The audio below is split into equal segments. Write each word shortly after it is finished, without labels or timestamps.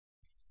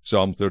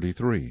Psalm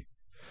 33.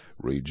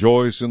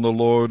 Rejoice in the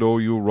Lord, O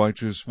you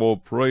righteous, for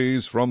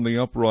praise from the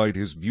upright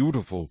is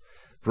beautiful.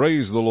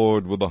 Praise the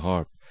Lord with the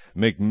harp.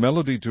 Make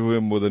melody to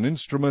him with an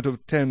instrument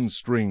of 10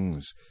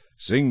 strings.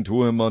 Sing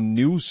to him a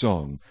new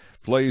song.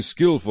 Play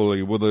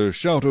skillfully with a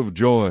shout of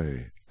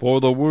joy.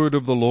 For the word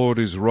of the Lord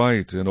is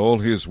right, and all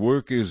his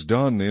work is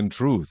done in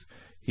truth.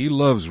 He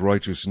loves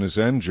righteousness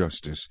and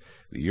justice.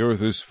 The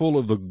earth is full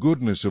of the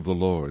goodness of the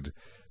Lord.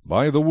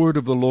 By the word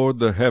of the Lord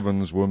the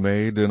heavens were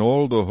made, and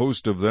all the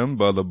host of them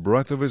by the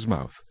breath of his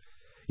mouth.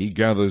 He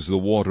gathers the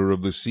water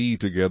of the sea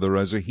together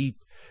as a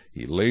heap.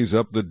 He lays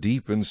up the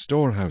deep in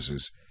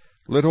storehouses.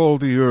 Let all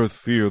the earth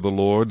fear the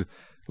Lord.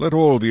 Let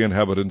all the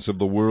inhabitants of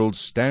the world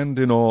stand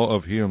in awe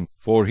of him.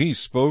 For he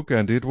spoke,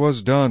 and it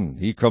was done.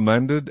 He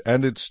commanded,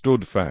 and it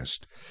stood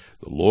fast.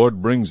 The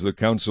Lord brings the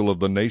counsel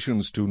of the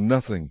nations to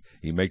nothing.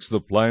 He makes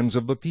the plans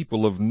of the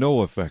people of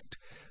no effect.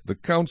 The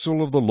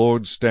counsel of the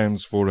Lord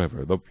stands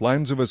forever, the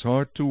plans of his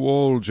heart to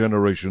all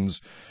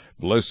generations.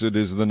 Blessed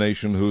is the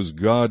nation whose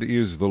God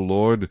is the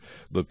Lord,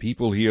 the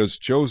people he has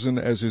chosen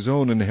as his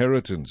own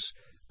inheritance.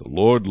 The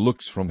Lord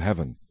looks from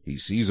heaven. He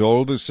sees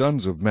all the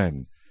sons of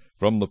men.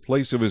 From the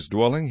place of his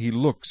dwelling he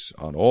looks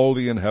on all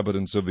the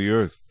inhabitants of the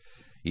earth.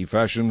 He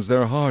fashions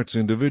their hearts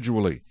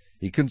individually.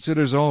 He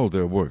considers all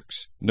their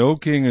works. No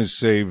king is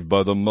saved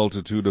by the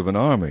multitude of an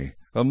army.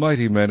 A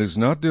mighty man is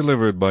not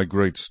delivered by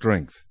great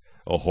strength.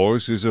 A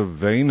horse is a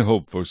vain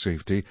hope for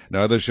safety,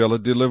 neither shall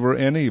it deliver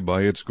any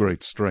by its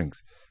great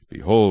strength.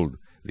 Behold,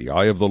 the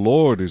eye of the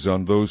Lord is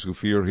on those who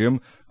fear him,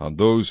 on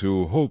those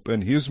who hope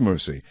in his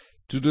mercy,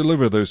 to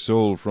deliver their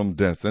soul from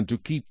death, and to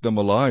keep them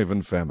alive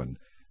in famine.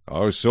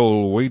 Our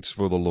soul waits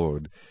for the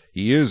Lord.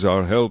 He is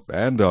our help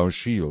and our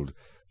shield.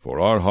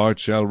 For our heart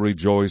shall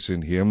rejoice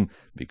in him,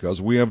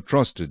 because we have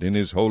trusted in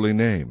his holy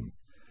name.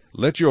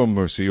 Let your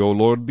mercy, O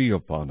Lord, be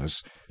upon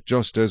us,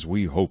 just as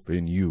we hope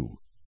in you.